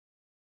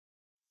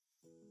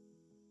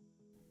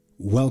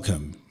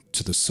Welcome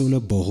to the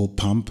Solar Borehole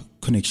Pump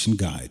Connection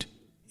Guide.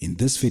 In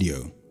this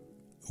video,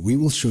 we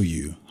will show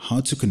you how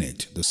to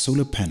connect the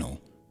solar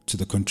panel to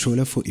the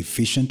controller for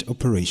efficient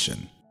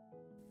operation.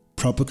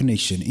 Proper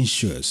connection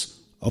ensures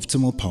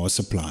optimal power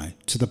supply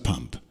to the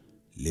pump.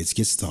 Let's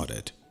get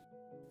started.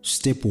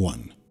 Step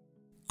 1.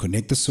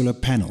 Connect the solar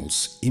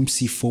panel's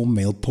MC4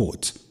 Male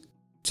port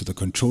to the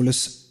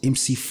controller's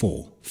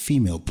MC4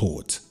 Female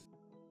port.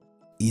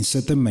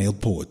 Insert the male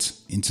port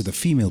into the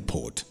female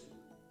port,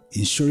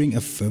 ensuring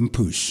a firm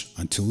push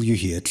until you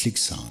hear a click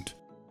sound.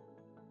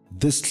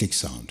 This click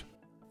sound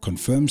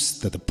confirms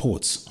that the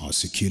ports are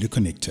securely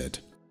connected.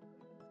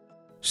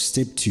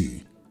 Step 2.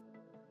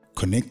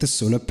 Connect the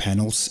solar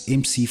panel's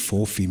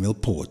MC4 Female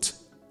port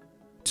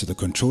to the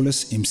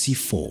controller's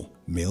MC4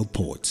 Male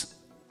port.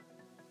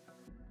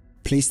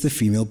 Place the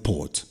female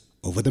port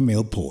over the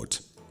male port,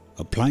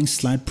 applying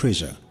slight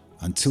pressure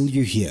until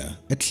you hear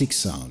a click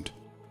sound.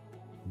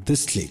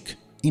 This click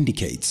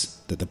indicates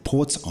that the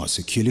ports are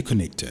securely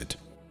connected.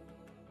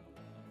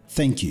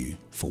 Thank you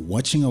for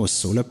watching our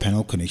solar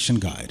panel connection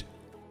guide.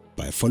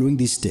 By following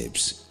these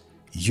steps,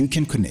 you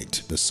can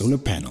connect the solar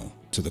panel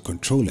to the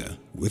controller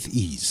with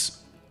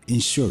ease,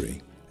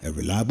 ensuring a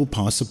reliable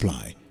power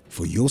supply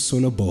for your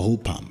solar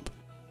borehole pump.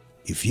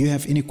 If you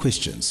have any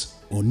questions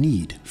or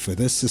need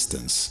further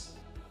assistance,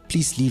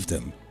 please leave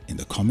them in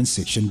the comment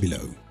section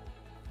below.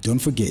 Don't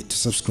forget to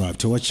subscribe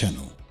to our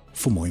channel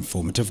for more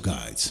informative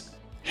guides.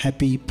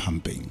 Happy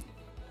pumping!